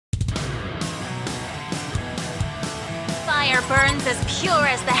fire burns as pure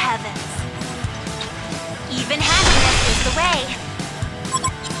as the heavens. Even-handedness is the way.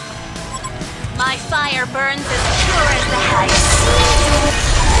 My fire burns as pure as the heavens.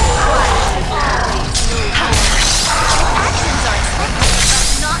 Actions are expected, but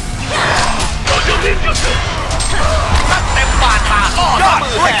not เต็มบาทาก็ยอด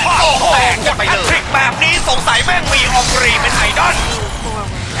ด้วยข้อแตกจะไปเลยทริกแบบนี้สงสัยแม่งมีองรีเป็นไอดอล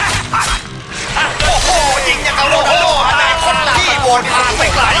โอ้โหยิงอย่างกับโรนัลโดอนาคตที่โบนพาไป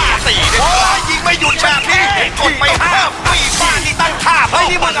ไกล4โอ้ยิงไม่หยุดแบบนี้กดไป5ปีบ้านที่ตั้งท่าเฮ้ย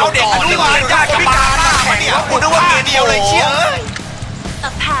นี่มึงเอาเด็กอนุบาลญาติกับบาลมาแข่งเนี่ยกูนึกว่าเกมเดียวเลยเชี่ย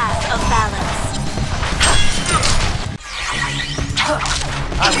A path of balance.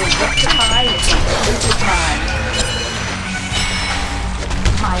 I will rectify its polluted mind.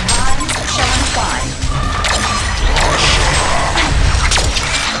 My hands shall find.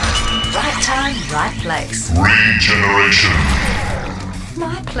 Right time, right place. Regeneration.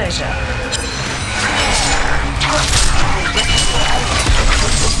 My pleasure.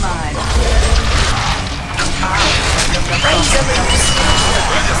 Mine.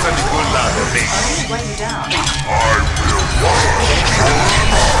 Weigh you down. I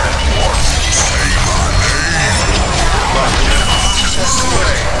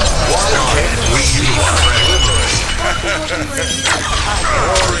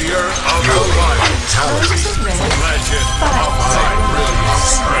will warrior of the vitality. Legend of my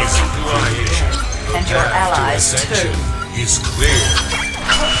brilliance. And your allies too. Is clear.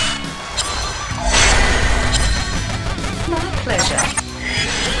 My pleasure.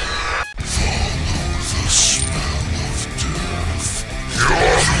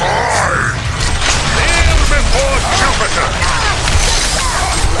 You're mine! Kneel before Jupiter!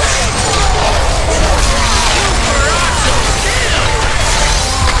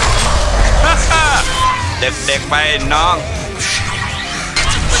 Ha เด็กๆไปน้อง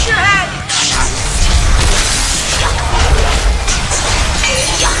Put your head!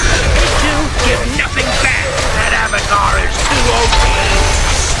 You give nothing back. That avatar is too OP.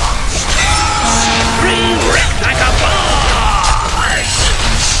 Re-wreck like a boss.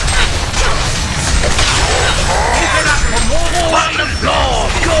 Keep it up from wall on the floor.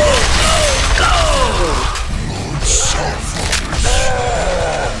 Go, go, go.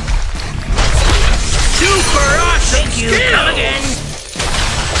 Super awesome. Thank you. Come again.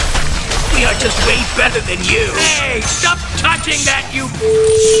 We are just way better than you. Hey, stop touching that, you.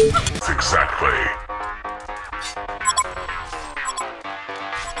 Exactly.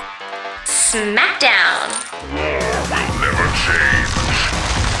 Smackdown! War will never change.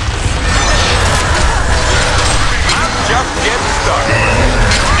 I'm just getting started.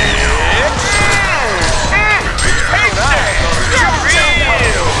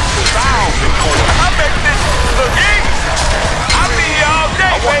 I make this look easy. I'll be here all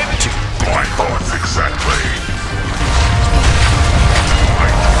day, baby. My thoughts exactly.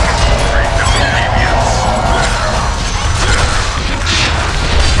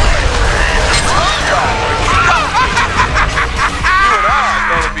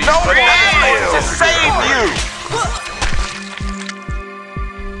 No one to save you.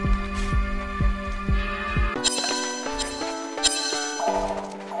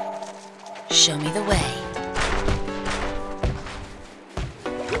 Show me the way.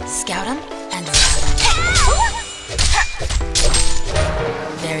 Scout him and rout him.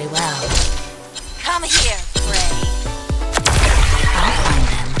 Very well. Come here, Prey. I'll find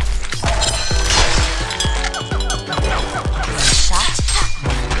them. One shot,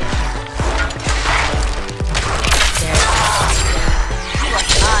 one kill. Very well. You are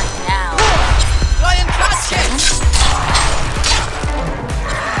mine now. Lion Basket.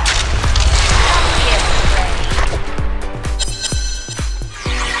 Come here, Prey.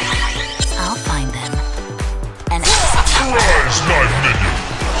 I'll find them. And Rise, my minion!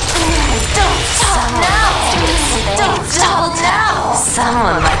 Don't stop now! Don't stop now!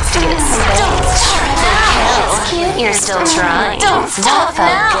 someone likes to get spanked. Don't stop now! It's cute you're still trying. Don't stop That felt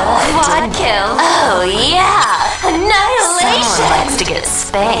now! good, Quad didn't it? kill! Oh yeah! Annihilation! Someone likes to get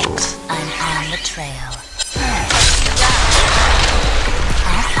spanked. I'm on the trail.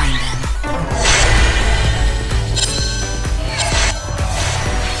 I'll find them.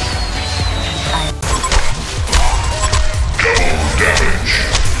 Double damage!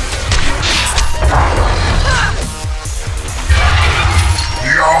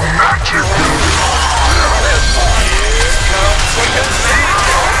 Your magic!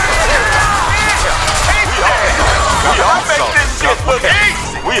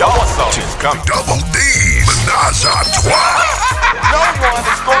 We awesome. Double D! Menage a trois! No one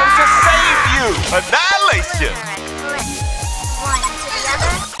is going to save you. Annihilation.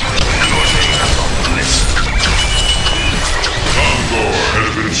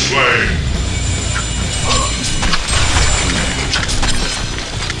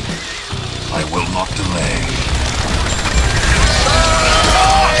 not delay.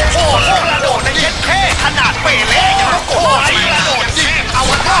 โอ้โหกระโดดในเย็นแค่ขนาดเปเล่ยังต้องกดไลค์กระโดดยิงเอา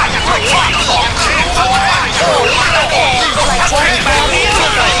ว่าอย่างไรว่าสองเอาว่าโอ้ยกระโดดแบบนี้เล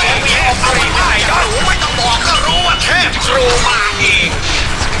ยเอาได้นะไม่ต้องบอกก็รู้ว่าเทพครูมาเอง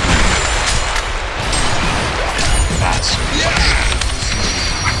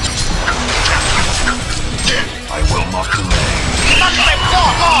I will not delay. ตั้งเต็มข้อ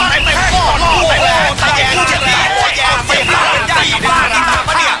เต็มข้อเต็มตะแยงจะดีโอ้ยไม่พลาดได้บ้านที่ตามม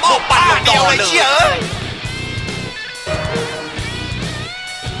าเนี่ยโม่ปั่นเดียวเลยเชี่ย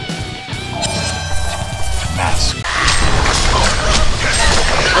Mask.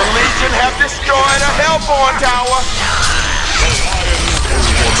 The Legion have destroyed a Hellborn tower.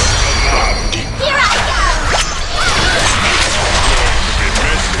 Here I go!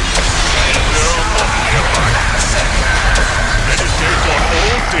 Meditate on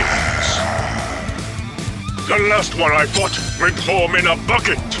all things. The last one I fought went home in a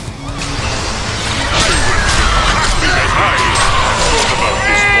bucket. Because I thought about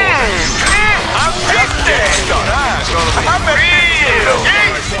this morning. I'm pissed at I'm a real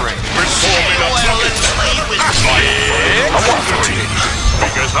Went home in a bucket.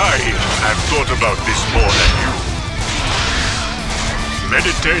 Because I have thought about this more than you.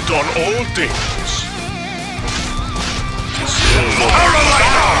 Meditate on all things.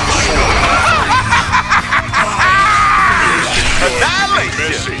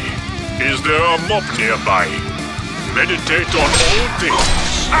 Messy. Is there a mop nearby? Meditate on all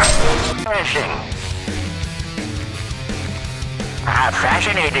things. A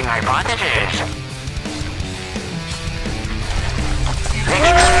fascinating hypothesis.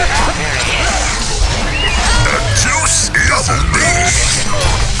 The juice is unleashed.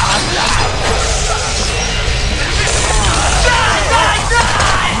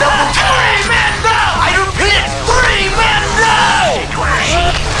 Three men now! I repeat, 3 men now!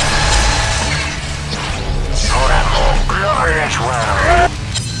 Oh, glorious world.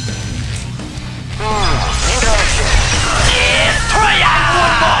 Interesting.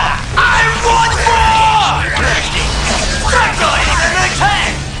 I want more! Circulating an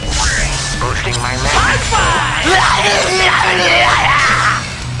attack! Boosting my High five!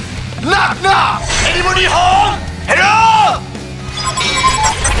 Knock knock! Anybody home? Hello?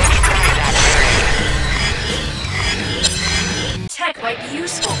 Tech might be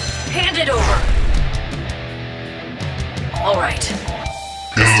useful. Hand it over. All right.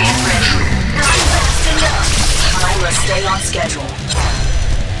 Stand ready. Fast enough. I must stay on schedule.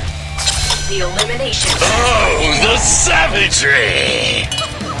 The elimination. Oh, the savagery!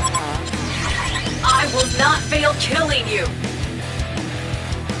 I will not fail killing you.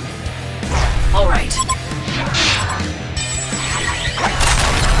 All right.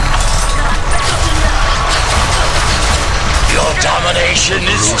 Your domination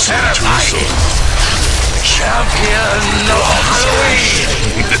is terrifying. Champion of Halloween!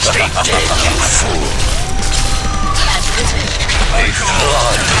 Take dead, you fool! A fly